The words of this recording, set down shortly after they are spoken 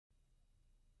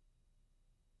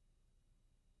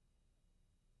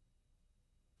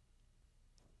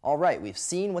All right, we've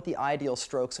seen what the ideal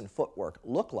strokes and footwork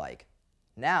look like.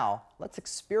 Now, let's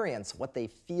experience what they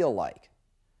feel like.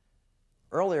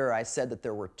 Earlier, I said that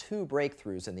there were 2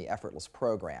 breakthroughs in the Effortless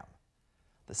program.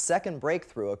 The second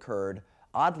breakthrough occurred,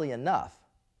 oddly enough,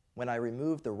 when I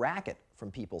removed the racket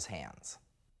from people's hands.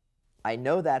 I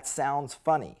know that sounds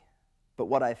funny, but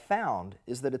what I found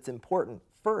is that it's important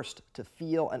first to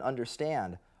feel and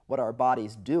understand what our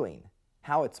body's doing,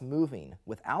 how it's moving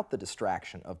without the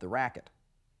distraction of the racket.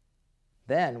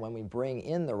 Then, when we bring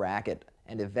in the racket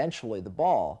and eventually the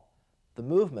ball, the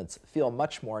movements feel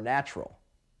much more natural.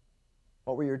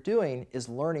 What we are doing is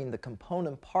learning the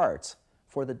component parts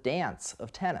for the dance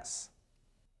of tennis.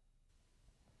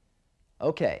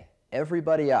 Okay,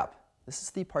 everybody up. This is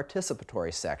the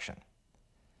participatory section.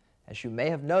 As you may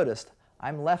have noticed,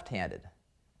 I'm left-handed,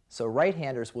 so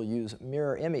right-handers will use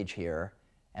mirror image here,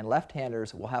 and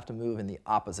left-handers will have to move in the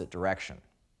opposite direction.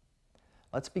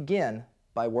 Let's begin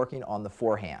by working on the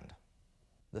forehand.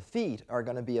 The feet are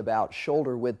going to be about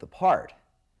shoulder width apart,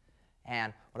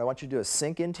 and what I want you to do is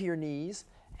sink into your knees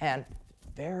and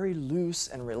very loose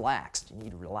and relaxed. You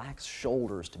need relaxed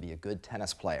shoulders to be a good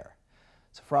tennis player.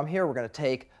 So from here we're going to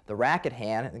take the racket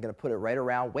hand and going to put it right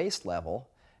around waist level,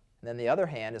 and then the other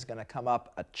hand is going to come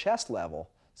up at chest level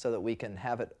so that we can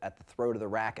have it at the throat of the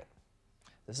racket.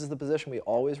 This is the position we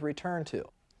always return to.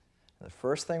 And the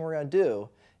first thing we're going to do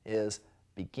is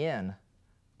begin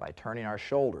by turning our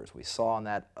shoulders. We saw in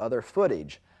that other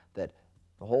footage that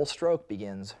the whole stroke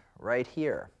begins right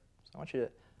here. So I want you to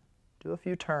do a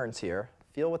few turns here.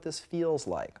 Feel what this feels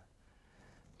like.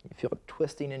 Can you feel it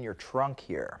twisting in your trunk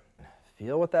here?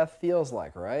 Feel what that feels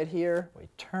like right here. We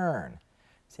turn.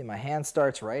 See, my hand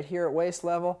starts right here at waist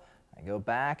level. I go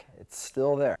back, it's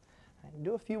still there. And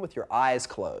do a few with your eyes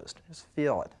closed. Just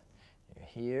feel it. You're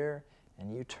here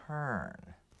and you turn.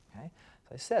 Okay?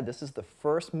 As I said, this is the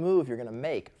first move you're going to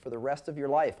make for the rest of your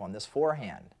life on this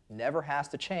forehand. Never has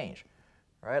to change.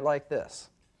 Right like this.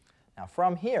 Now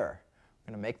from here,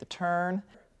 we're going to make the turn.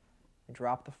 We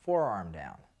drop the forearm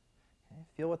down. Okay?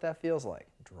 Feel what that feels like.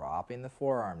 Dropping the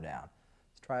forearm down.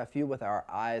 Let's try a few with our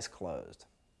eyes closed.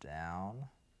 Down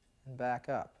and back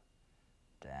up.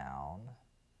 Down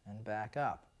and back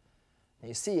up. And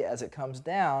you see, as it comes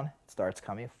down, it starts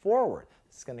coming forward.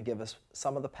 This is going to give us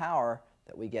some of the power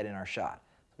that we get in our shot.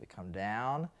 So we come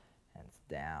down, and it's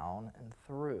down and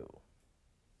through.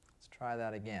 Let's try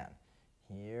that again.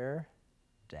 Here,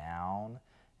 down,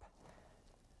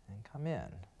 and come in.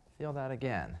 Feel that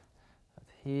again. Up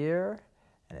here,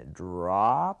 and it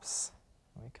drops,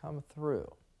 and we come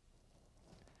through.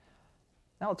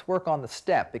 Now let's work on the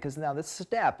step, because now this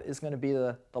step is going to be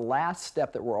the last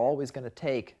step that we're always going to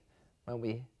take when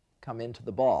we come into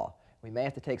the ball. We may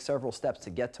have to take several steps to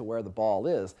get to where the ball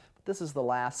is, but this is the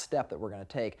last step that we're going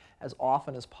to take as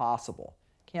often as possible.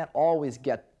 Can't always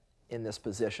get in this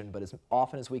position, but as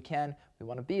often as we can, we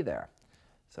want to be there.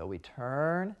 So we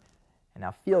turn, and now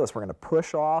feel this. We're going to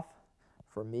push off.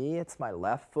 For me, it's my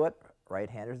left foot.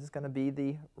 Right-handers is going to be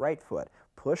the right foot.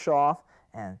 Push off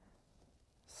and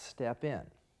step in.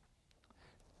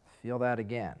 Feel that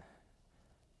again.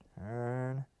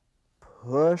 Turn,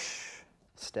 push,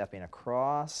 stepping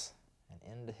across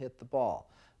and in to hit the ball.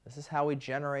 This is how we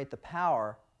generate the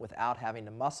power without having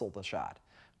to muscle the shot.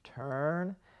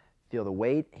 Turn, feel the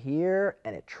weight here,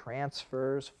 and it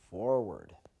transfers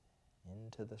forward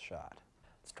into the shot.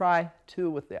 Let's try 2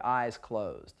 with the eyes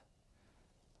closed.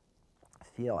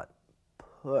 Feel it.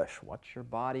 Push. What's your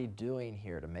body doing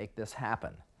here to make this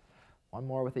happen? One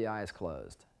more with the eyes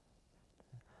closed.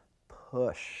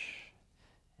 Push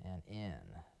and in.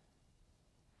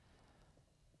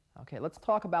 Okay, let's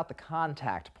talk about the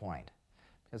contact point,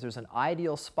 because there's an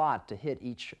ideal spot to hit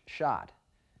each shot.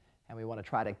 And we want to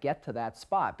try to get to that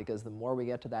spot, because the more we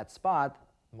get to that spot,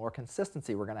 the more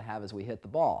consistency we're going to have as we hit the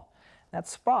ball. That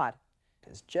spot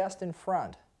is just in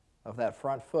front of that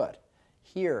front foot.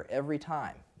 Here every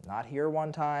time. Not here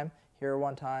one time, here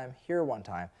one time, here one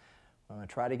time. I'm going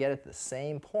to try to get it to the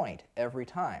same point every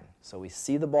time. So we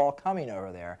see the ball coming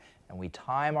over there, and we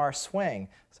time our swing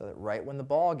so that right when the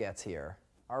ball gets here,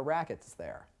 our racket's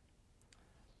there.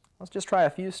 Let's just try a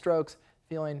few strokes,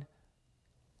 feeling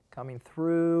coming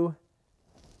through,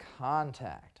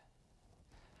 contact.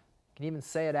 You can even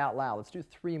say it out loud. Let's do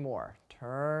 3 more.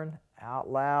 Turn, out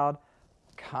loud,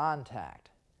 contact.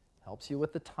 Helps you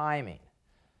with the timing.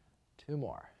 2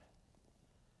 more.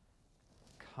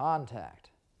 Contact.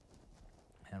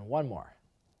 And 1 more.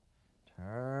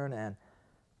 Turn and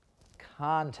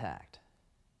contact.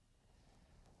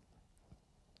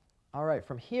 All right,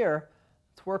 from here,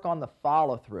 let's work on the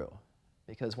follow-through,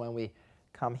 because when we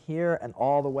come here and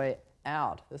all the way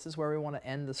out, this is where we want to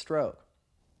end the stroke.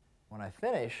 When I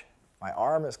finish, my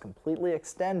arm is completely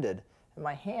extended and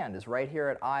my hand is right here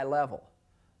at eye level.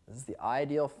 This is the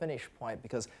ideal finish point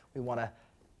because we want to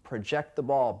project the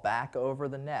ball back over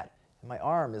the net. And my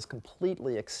arm is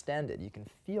completely extended. You can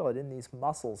feel it in these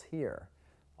muscles here.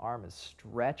 Arm is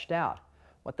stretched out.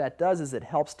 What that does is it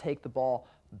helps take the ball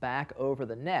back over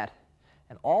the net.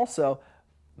 And also,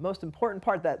 most important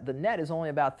part, that the net is only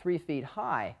about 3 feet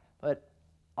high, but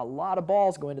a lot of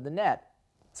balls go into the net.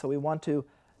 So we want to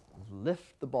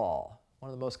lift the ball.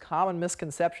 One of the most common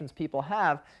misconceptions people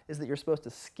have is that you're supposed to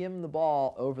skim the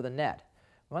ball over the net.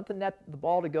 We want the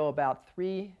ball to go about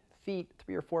 3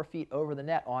 or 4 feet over the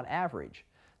net on average.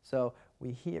 So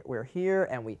we're here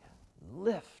and we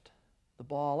lift the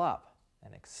ball up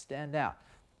and extend out.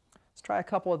 Let's try a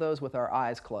couple of those with our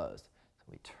eyes closed. So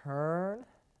we turn,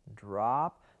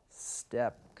 drop,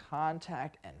 step,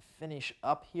 contact, and finish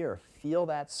up here. Feel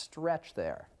that stretch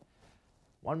there.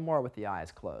 One more with the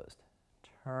eyes closed.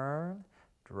 Turn,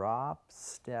 drop,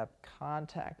 step,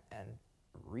 contact, and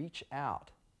reach out.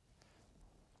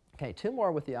 Okay, 2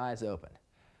 more with the eyes open.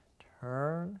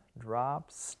 Turn,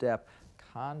 drop, step,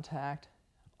 contact,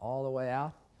 all the way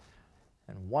out.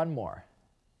 And 1 more.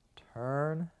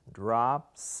 Turn,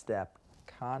 drop, step,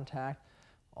 contact,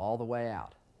 all the way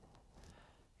out.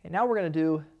 Okay, now we're going to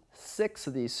do 6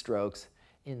 of these strokes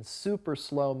in super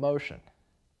slow motion.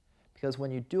 Because when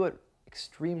you do it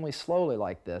extremely slowly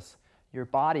like this, your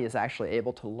body is actually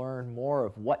able to learn more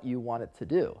of what you want it to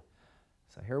do.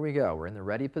 So here we go. We're in the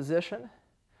ready position.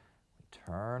 We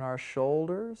turn our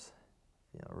shoulders.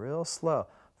 Feel real slow.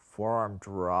 Forearm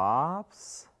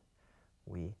drops.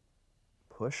 We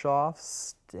push off,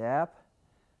 step,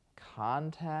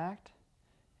 contact,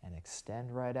 and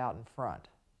extend right out in front.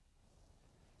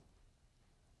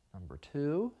 Number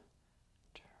 2,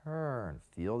 turn.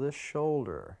 Feel this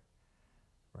shoulder.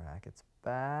 Racket's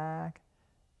back.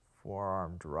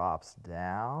 Forearm drops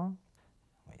down.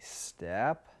 We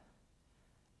step,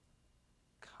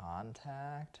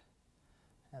 contact,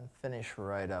 and finish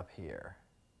right up here.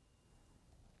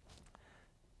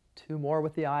 2 more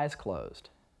with the eyes closed.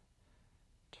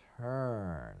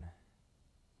 Turn,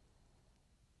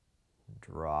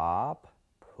 drop,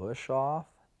 push off,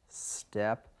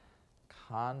 step,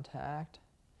 contact,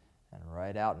 and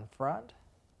right out in front.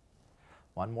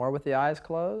 1 more with the eyes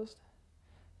closed.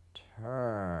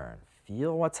 Turn,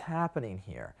 feel what's happening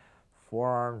here.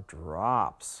 Forearm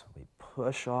drops, we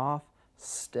push off,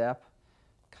 step,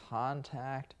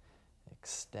 contact,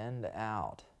 extend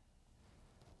out.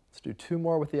 Let's do 2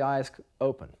 more with the eyes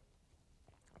open.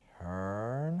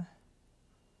 Turn,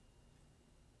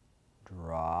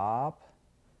 drop,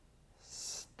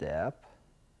 step,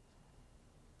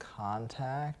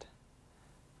 contact,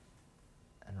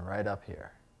 and right up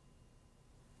here.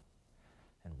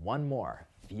 And 1 more.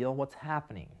 Feel what's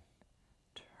happening.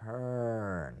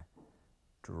 Turn,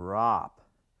 drop,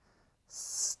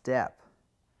 step,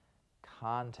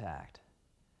 contact,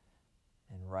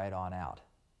 and right on out.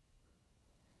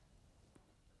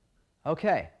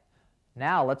 Okay,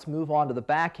 now let's move on to the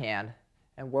backhand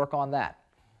and work on that.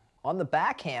 On the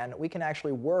backhand, we can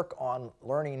actually work on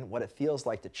learning what it feels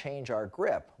like to change our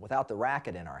grip without the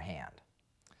racket in our hand.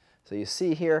 So you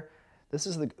see here, this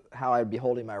is how I'd be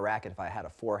holding my racket if I had a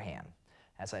forehand.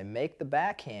 As I make the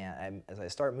backhand, as I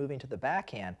start moving to the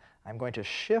backhand, I'm going to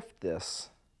shift this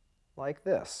like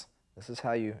this. This is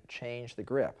how you change the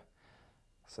grip.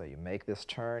 So you make this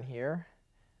turn here,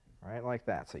 right like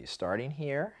that. So you're starting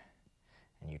here,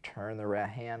 and you turn the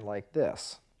hand like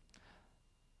this.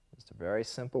 It's a very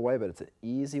simple way, but it's an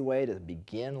easy way to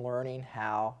begin learning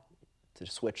how to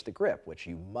switch the grip, which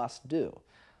you must do.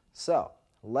 So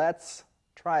let's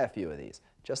try a few of these.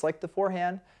 Just like the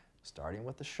forehand, starting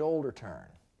with the shoulder turn.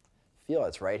 Feel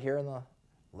it's right here in the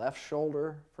left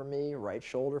shoulder for me, right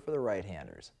shoulder for the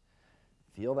right-handers.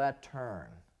 Feel that turn.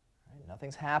 Right?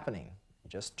 Nothing's happening. You're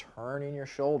just turning your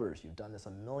shoulders. You've done this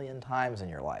a million times in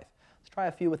your life. Let's try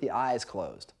a few with the eyes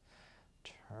closed.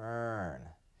 Turn.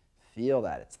 Feel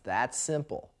that. It's that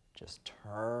simple. Just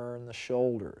turn the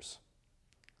shoulders.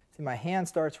 See, my hand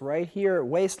starts right here at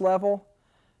waist level.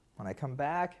 When I come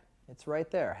back, it's right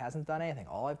there. Hasn't done anything.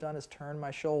 All I've done is turn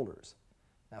my shoulders.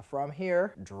 Now from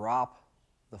here, drop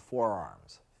the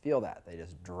forearms. Feel that. They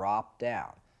just drop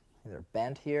down. They're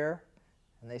bent here,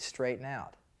 and they straighten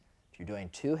out. If you're doing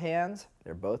 2 hands,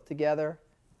 they're both together,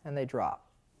 and they drop.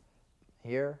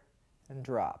 Here, and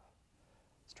drop.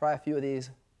 Let's try a few of these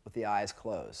with the eyes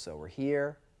closed. So we're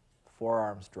here,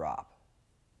 forearms drop.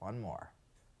 1 more.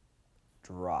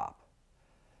 Drop.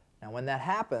 Now when that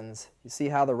happens, you see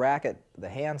how the racket, the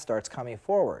hand starts coming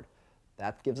forward.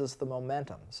 That gives us the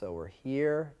momentum. So we're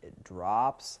here, it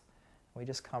drops, we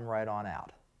just come right on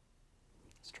out.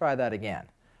 Let's try that again.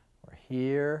 We're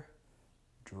here,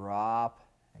 drop,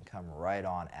 and come right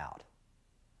on out.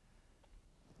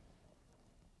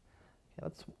 Okay,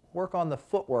 let's work on the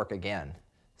footwork again.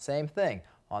 Same thing.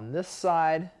 On this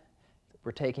side,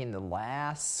 we're taking the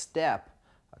last step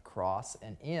across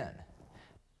and in.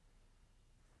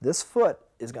 This foot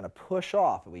is going to push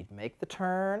off. We make the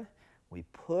turn, we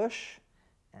push,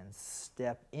 and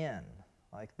step in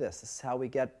like this. This is how we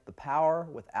get the power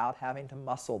without having to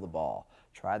muscle the ball.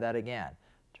 Try that again.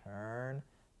 Turn,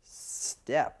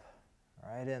 step,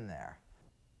 right in there.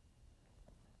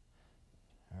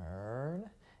 Turn,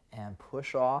 and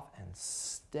push off and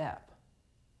step.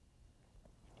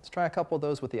 Let's try a couple of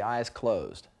those with the eyes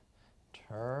closed.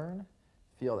 Turn,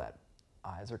 feel that.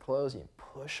 Eyes are closed, you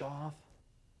push off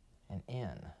and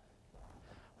in.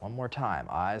 One more time,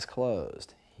 eyes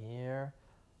closed. Here,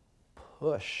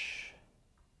 push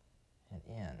and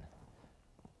in.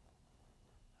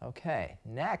 Okay,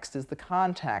 next is the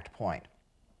contact point.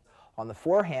 On the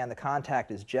forehand, the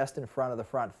contact is just in front of the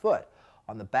front foot.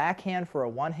 On the backhand, for a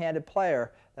one-handed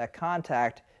player, that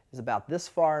contact is about this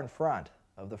far in front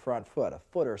of the front foot, a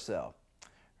foot or so.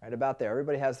 Right about there.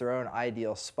 Everybody has their own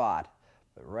ideal spot,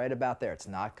 but right about there. It's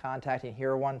not contacting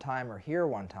here one time or here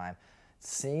one time. It's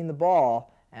seeing the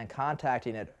ball and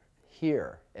contacting it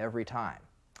here every time.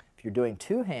 If you're doing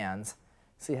two hands,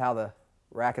 see how the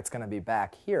racket's going to be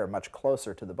back here, much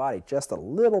closer to the body, just a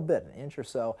little bit, an inch or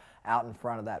so out in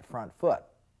front of that front foot.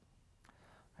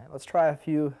 All right, let's try a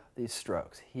few of these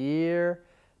strokes. Here,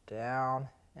 down,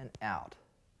 and out.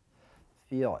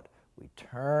 Feel it. We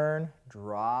turn,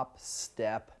 drop,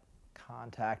 step,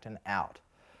 contact, and out.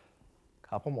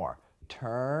 Couple more.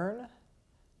 Turn,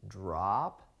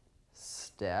 drop,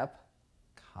 step,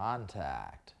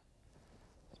 contact.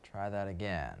 Let's try that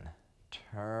again.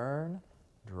 Turn,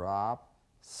 drop,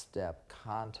 step,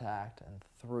 contact, and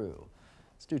through.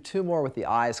 Let's do two more with the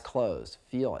eyes closed.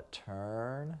 Feel it.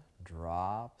 Turn,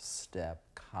 drop, step,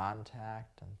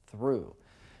 contact, and through.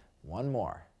 One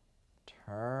more.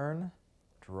 Turn,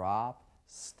 drop,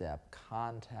 step,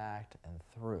 contact, and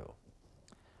through.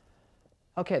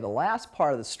 Okay, the last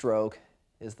part of the stroke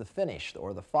is the finish,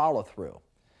 or the follow-through.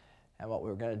 And what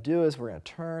we're going to do is we're going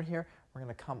to turn here, we're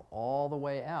going to come all the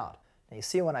way out. Now you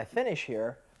see when I finish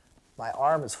here, my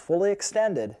arm is fully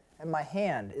extended and my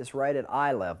hand is right at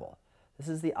eye level. This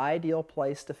is the ideal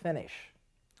place to finish.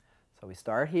 So we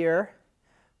start here,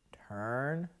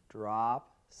 turn,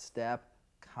 drop, step,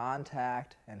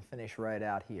 contact, and finish right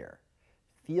out here.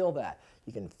 Feel that.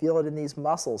 You can feel it in these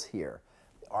muscles here.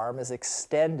 The arm is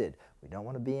extended. We don't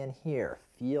want to be in here.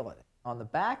 Feel it. On the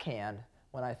backhand,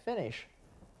 when I finish,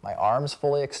 my arm's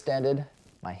fully extended,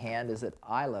 my hand is at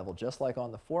eye level, just like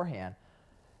on the forehand,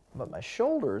 but my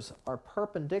shoulders are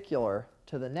perpendicular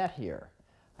to the net here.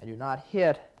 I do not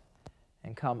hit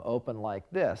and come open like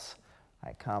this.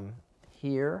 I come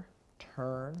here,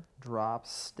 turn, drop,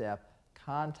 step,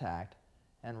 contact,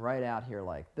 and right out here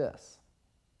like this.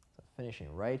 So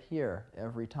finishing right here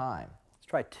every time. Let's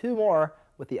try two more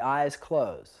with the eyes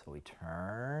closed. So we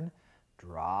turn,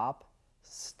 drop,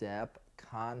 step,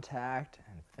 contact,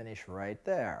 and finish right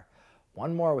there.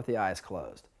 One more with the eyes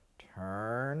closed.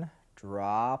 Turn,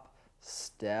 drop,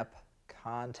 step,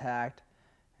 contact,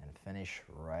 and finish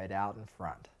right out in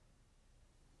front.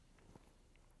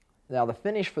 Now the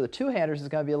finish for the two-handers is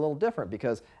going to be a little different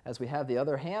because as we have the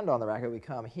other hand on the racket, we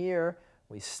come here,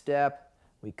 we step,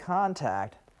 we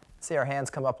contact. See our hands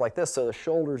come up like this, so the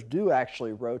shoulders do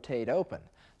actually rotate open.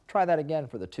 Try that again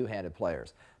for the two-handed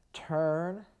players.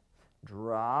 Turn,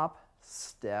 drop,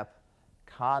 step,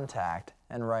 contact,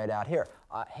 and right out here.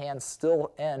 Hands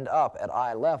still end up at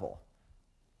eye level.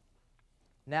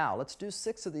 Now let's do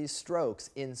 6 of these strokes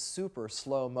in super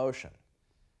slow motion.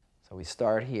 So we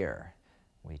start here.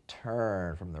 We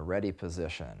turn from the ready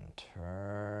position.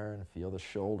 Turn, feel the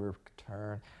shoulder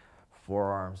turn.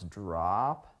 Forearms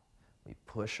drop. We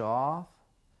push off,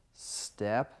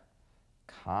 step,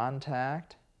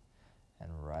 contact, and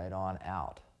right on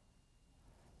out.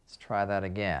 Let's try that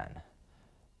again.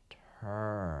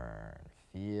 Turn,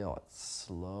 feel it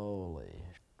slowly.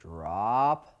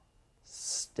 Drop,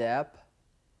 step,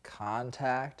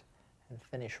 contact, and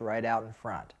finish right out in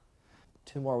front.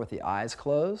 Two more with the eyes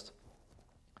closed.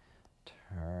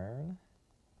 Turn,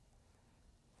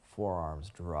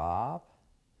 forearms drop,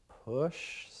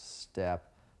 push, step,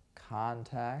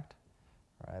 contact,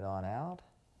 right on out.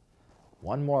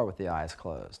 One more with the eyes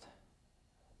closed.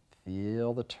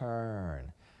 Feel the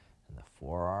turn, and the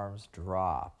forearms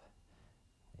drop.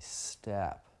 We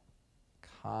step,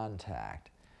 contact,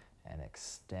 and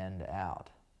extend out.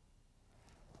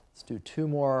 Let's do two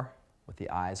more with the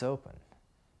eyes open.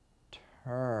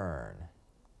 Turn,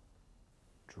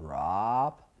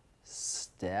 drop,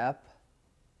 step,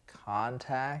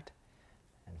 contact,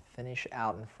 and finish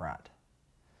out in front.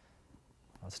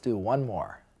 Let's do one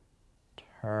more.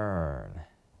 Turn,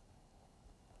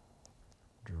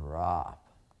 drop,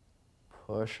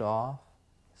 push off,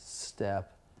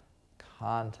 step,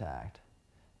 contact,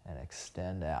 and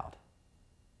extend out.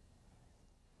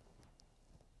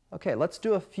 Okay, let's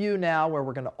do a few now where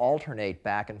we're going to alternate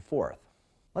back and forth.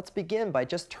 Let's begin by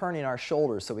just turning our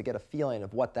shoulders so we get a feeling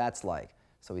of what that's like.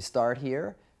 So we start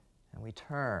here and we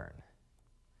turn.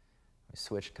 We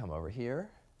switch, come over here.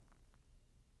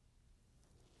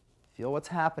 Feel what's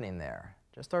happening there.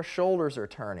 Just our shoulders are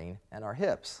turning and our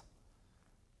hips.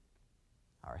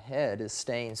 Our head is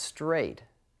staying straight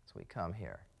as we come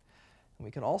here. And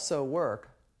we can also work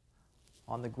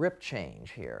on the grip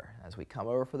change here. As we come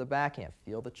over for the backhand,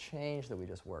 feel the change that we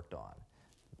just worked on.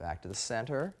 Back to the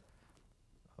center,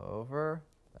 over,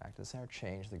 back to the center,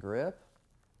 change the grip.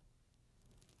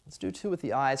 Let's do two with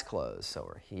the eyes closed. So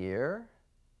we're here,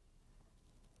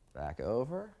 back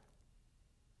over,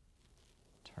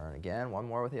 turn again, one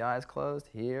more with the eyes closed,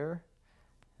 here,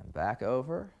 and back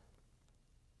over.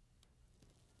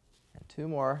 And two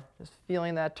more, just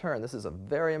feeling that turn. This is a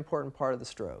very important part of the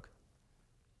stroke.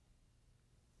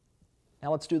 Now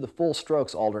let's do the full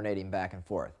strokes alternating back and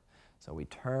forth. So we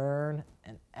turn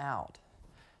and out,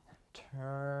 and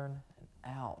turn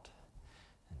and out,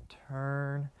 and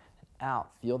turn and out.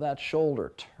 Feel that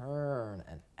shoulder, turn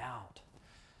and out.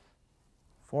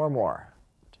 Four more.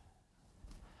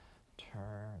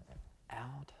 Turn and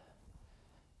out,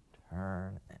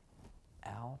 turn and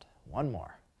out. One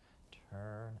more.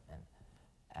 Turn and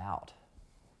out.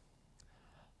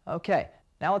 Okay,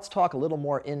 now let's talk a little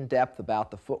more in depth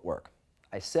about the footwork.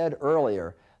 I said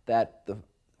earlier that the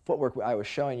footwork I was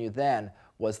showing you then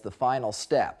was the final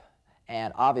step.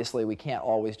 And obviously we can't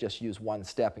always just use one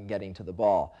step in getting to the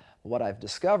ball. What I've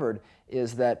discovered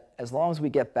is that as long as we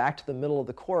get back to the middle of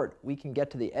the court, we can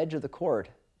get to the edge of the court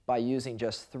by using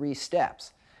just 3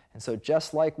 steps. And so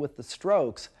just like with the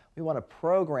strokes, we want to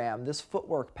program this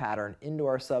footwork pattern into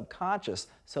our subconscious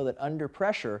so that under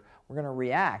pressure, we're going to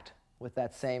react with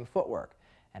that same footwork.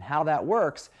 And how that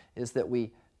works is that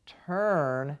we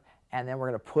turn, and then we're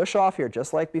going to push off here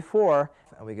just like before,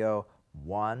 and we go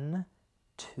 1,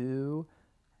 2,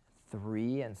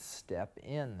 3, and step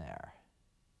in there.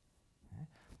 Okay.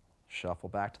 Shuffle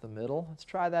back to the middle. Let's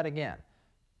try that again.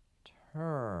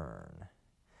 Turn,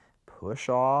 push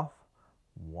off,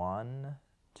 1,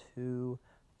 2,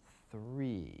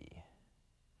 3,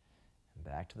 and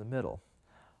back to the middle.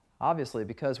 Obviously,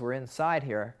 because we're inside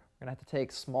here, we're going to have to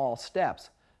take small steps,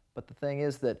 but the thing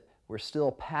is that we're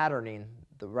still patterning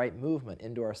the right movement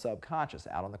into our subconscious.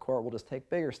 Out on the court, we'll just take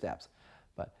bigger steps.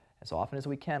 But as often as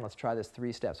we can, let's try this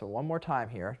 3 steps. So one more time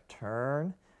here.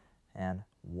 Turn, and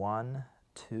 1,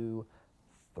 2,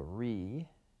 3,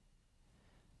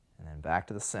 and then back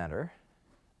to the center.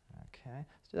 Okay,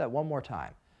 let's do that one more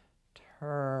time.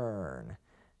 Turn,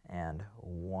 and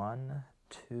 1,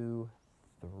 2,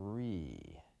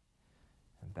 3,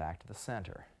 and back to the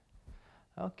center.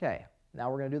 Okay. Now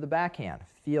we're going to do the backhand.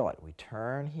 Feel it. We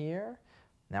turn here.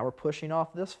 Now we're pushing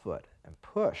off this foot. And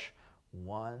push.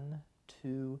 1,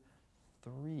 2,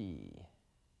 3.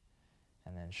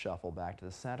 And then shuffle back to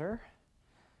the center.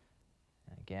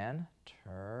 And again,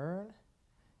 turn.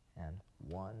 And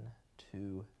 1,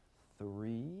 2, 3.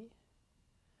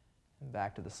 And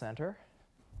back to the center.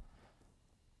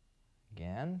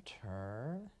 Again,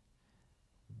 turn.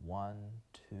 1,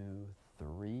 2,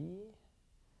 3.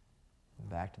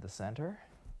 Back to the center,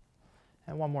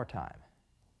 and one more time.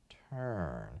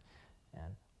 Turn,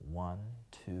 and 1,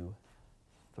 2,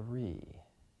 3,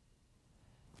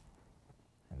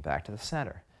 and back to the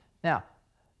center. Now,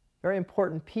 very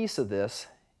important piece of this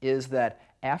is that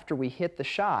after we hit the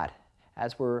shot,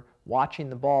 as we're watching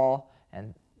the ball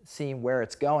and seeing where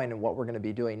it's going and what we're going to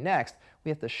be doing next, we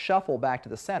have to shuffle back to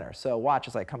the center. So watch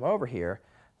as I come over here.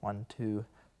 1, 2,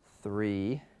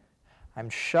 3. I'm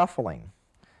shuffling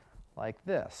like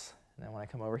this. And then when I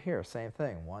come over here, same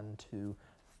thing. 1, 2,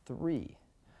 3.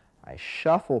 I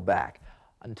shuffle back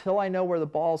until I know where the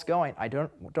ball's going. I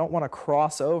don't want to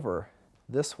cross over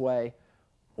this way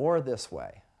or this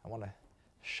way. I want to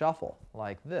shuffle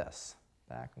like this,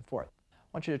 back and forth. I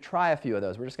want you to try a few of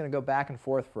those. We're just going to go back and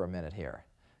forth for a minute here.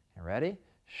 You ready?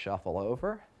 Shuffle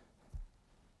over,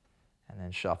 and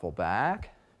then shuffle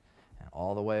back, and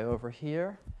all the way over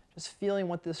here. Just feeling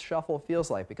what this shuffle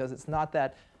feels like, because it's not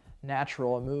that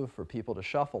natural a move for people to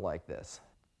shuffle like this.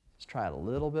 Let's try it a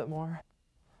little bit more.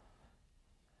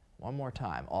 One more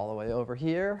time, all the way over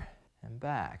here, and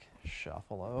back.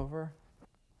 Shuffle over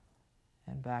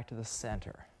and back to the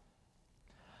center.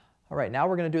 All right, now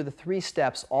we're going to do the 3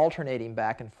 steps alternating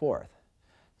back and forth.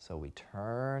 So we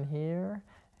turn here,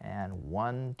 and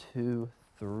 1, 2,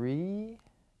 3,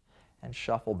 and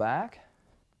shuffle back.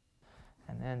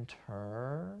 And then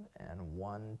turn, and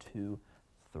 1, 2,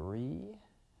 3,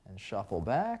 and shuffle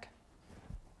back.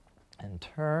 And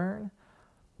turn,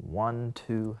 1,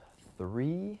 2, 3,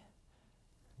 and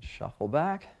shuffle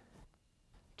back.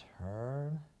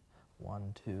 Turn,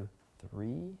 1, 2,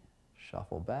 3,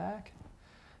 shuffle back.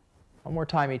 One more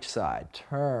time each side.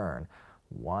 Turn,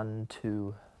 1,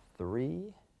 2,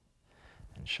 3,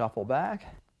 and shuffle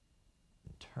back.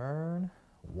 Turn,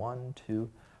 1, 2,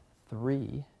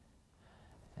 3,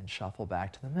 and shuffle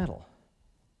back to the middle.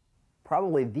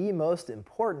 Probably the most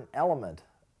important element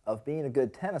of being a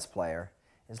good tennis player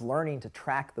is learning to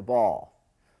track the ball.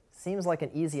 Seems like an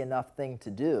easy enough thing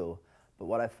to do, but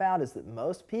what I've found is that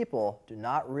most people do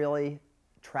not really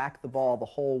track the ball the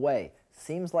whole way.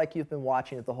 Seems like you've been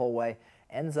watching it the whole way,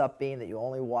 ends up being that you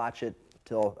only watch it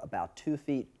till about 2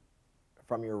 feet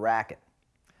from your racket.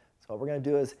 So what we're going to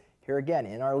do is, here again,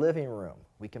 in our living room,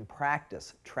 we can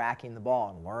practice tracking the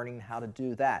ball and learning how to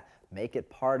do that. Make it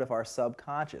part of our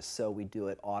subconscious so we do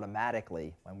it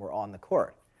automatically when we're on the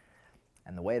court.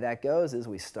 And the way that goes is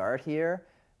we start here,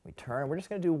 we turn. We're just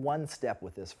going to do 1 step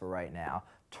with this for right now.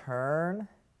 Turn,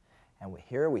 and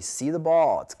here we see the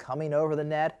ball. It's coming over the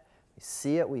net. We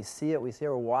see it, we see it, we see it.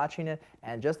 We're watching it.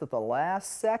 And just at the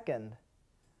last second,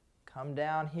 come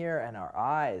down here, and our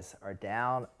eyes are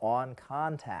down on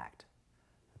contact,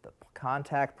 at the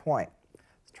contact point.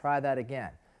 Let's try that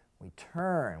again. We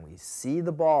turn, we see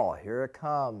the ball. Here it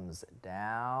comes,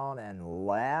 down, and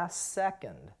last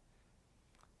second.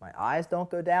 My eyes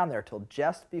don't go down there till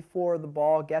just before the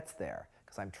ball gets there,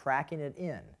 because I'm tracking it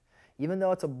in. Even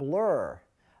though it's a blur,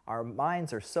 our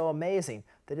minds are so amazing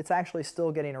that it's actually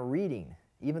still getting a reading,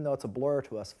 even though it's a blur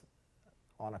to us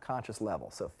on a conscious level.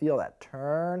 So feel that.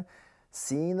 Turn,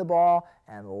 seeing the ball,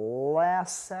 and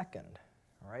last second,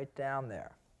 right down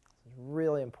there. It's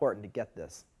really important to get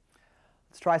this.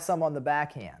 Let's try some on the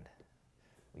backhand.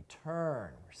 We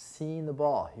turn, we're seeing the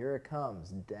ball. Here it comes,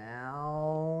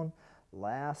 down,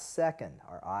 last second.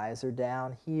 Our eyes are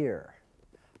down here.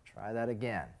 Try that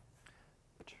again.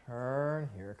 Turn,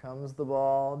 here comes the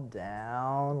ball,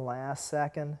 down, last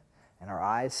second, and our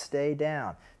eyes stay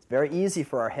down. It's very easy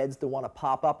for our heads to want to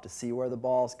pop up to see where the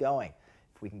ball's going.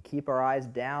 If we can keep our eyes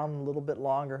down a little bit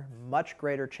longer, much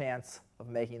greater chance of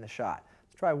making the shot.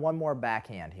 Let's try one more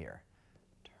backhand here.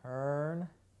 Turn,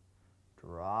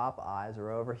 drop, eyes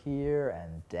are over here,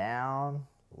 and down,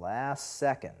 last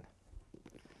second.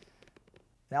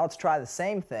 Now let's try the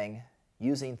same thing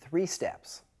using 3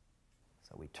 steps.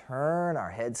 So we turn, our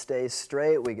head stays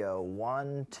straight, we go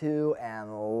 1, 2,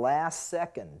 and last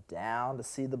second, down to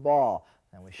see the ball.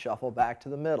 Then we shuffle back to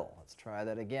the middle. Let's try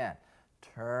that again.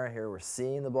 Turn, here we're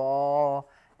seeing the ball,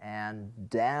 and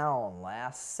down,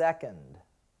 last second.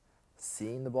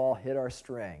 Seeing the ball hit our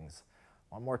strings.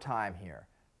 One more time here.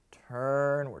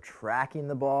 Turn, we're tracking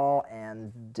the ball,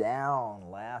 and down,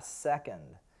 last second.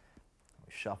 We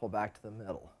shuffle back to the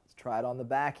middle. Let's try it on the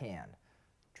backhand.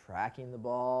 Tracking the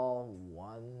ball,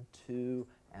 1, 2,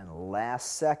 and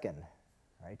last second.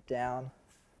 Right down,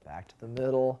 back to the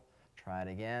middle. Try it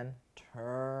again.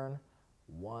 Turn,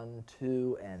 1,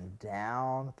 2, and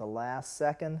down at the last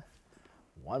second.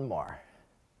 One more.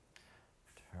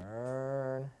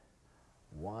 Turn,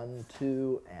 1,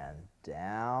 2, and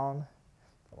down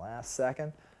the last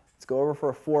second. Let's go over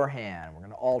for a forehand. We're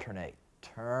going to alternate.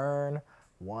 Turn,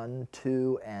 1,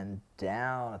 2, and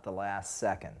down at the last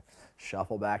second.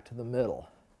 Shuffle back to the middle.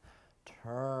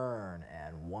 Turn,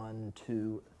 and 1,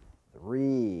 2,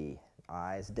 3.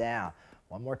 Eyes down.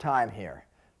 One more time here.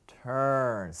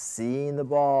 Turn, seeing the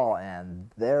ball, and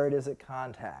there it is at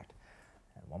contact.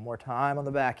 And one more time on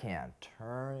the backhand.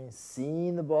 Turning,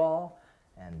 seeing the ball,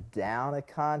 and down at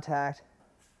contact,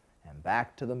 and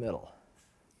back to the middle.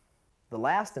 The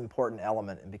last important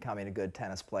element in becoming a good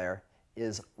tennis player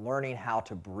is learning how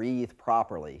to breathe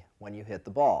properly when you hit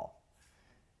the ball.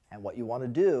 And what you want to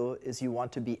do is you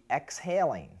want to be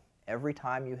exhaling every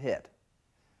time you hit.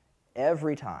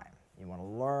 Every time. You want to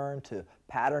learn to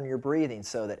pattern your breathing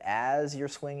so that as you're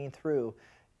swinging through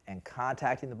and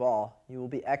contacting the ball, you will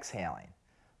be exhaling.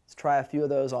 Let's try a few of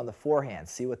those on the forehand,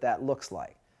 see what that looks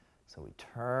like. So we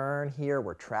turn here,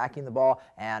 we're tracking the ball,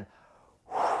 and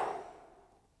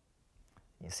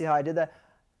you see how I did that?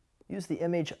 Use the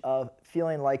image of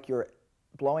feeling like you're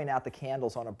blowing out the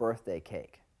candles on a birthday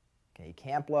cake. Okay, you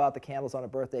can't blow out the candles on a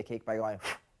birthday cake by going,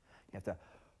 you have to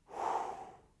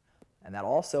And that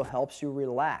also helps you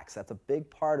relax. That's a big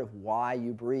part of why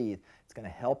you breathe. It's going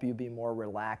to help you be more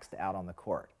relaxed out on the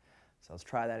court. So let's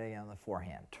try that again on the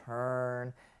forehand.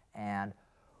 Turn and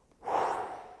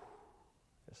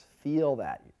just feel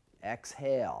that.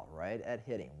 Exhale right at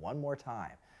hitting. One more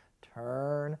time.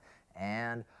 Turn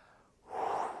and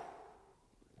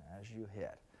as you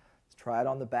hit. Let's try it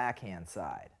on the backhand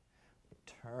side.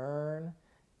 Turn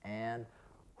and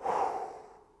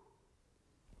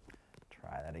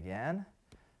try that again.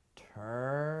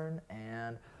 Turn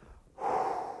and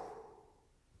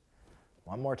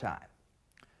one more time.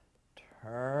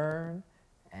 Turn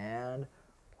and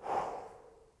all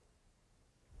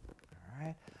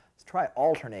right. Let's try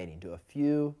alternating. Do a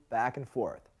few back and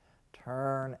forth.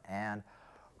 Turn and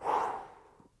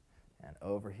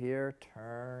over here.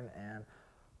 Turn and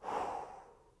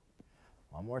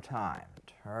one more time.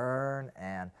 Turn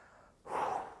and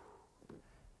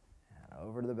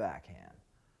over to the backhand.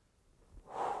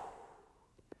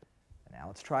 And now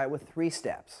let's try it with 3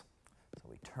 steps. So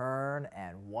we turn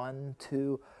and 1,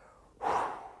 2,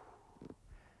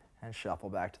 and shuffle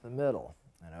back to the middle.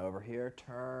 And over here,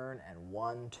 turn and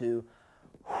 1, 2,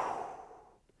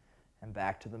 and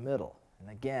back to the middle. And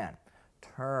again,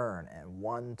 turn and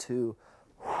 1, 2,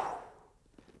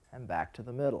 and back to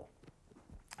the middle.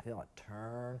 Feel it.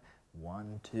 Turn,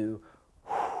 1, 2,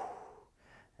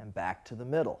 and back to the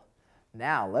middle.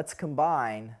 Now let's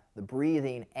combine the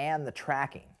breathing and the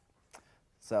tracking.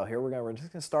 So here we're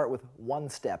just going to start with 1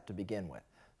 step to begin with.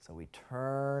 So we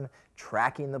turn,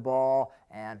 tracking the ball,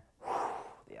 and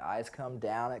the eyes come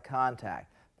down at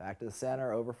contact. Back to the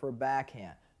center, over for a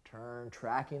backhand. Turn,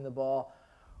 tracking the ball,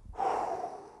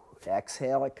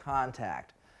 exhale at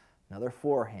contact. Another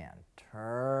forehand.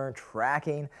 Turn,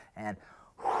 tracking, and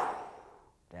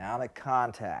down at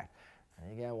contact.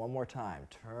 And again, one more time.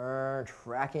 Turn,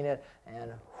 tracking it,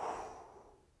 and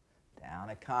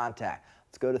down at contact.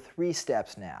 Let's go to 3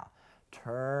 steps now.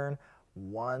 Turn,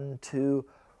 1, 2,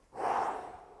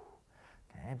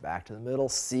 okay, back to the middle,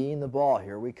 seeing the ball.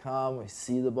 Here we come. We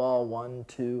see the ball, 1,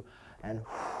 2, and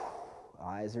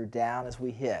eyes are down as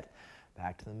we hit.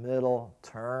 Back to the middle,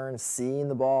 turn, seeing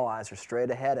the ball, eyes are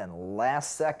straight ahead, and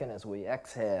last second as we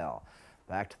exhale.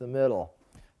 Back to the middle,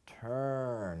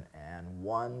 turn, and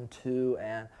 1, 2,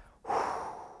 and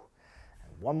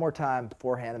one more time,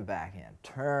 forehand and backhand.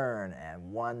 Turn,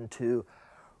 and 1, 2,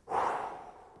 and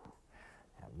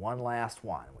one last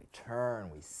one. We turn,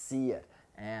 we see it,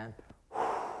 and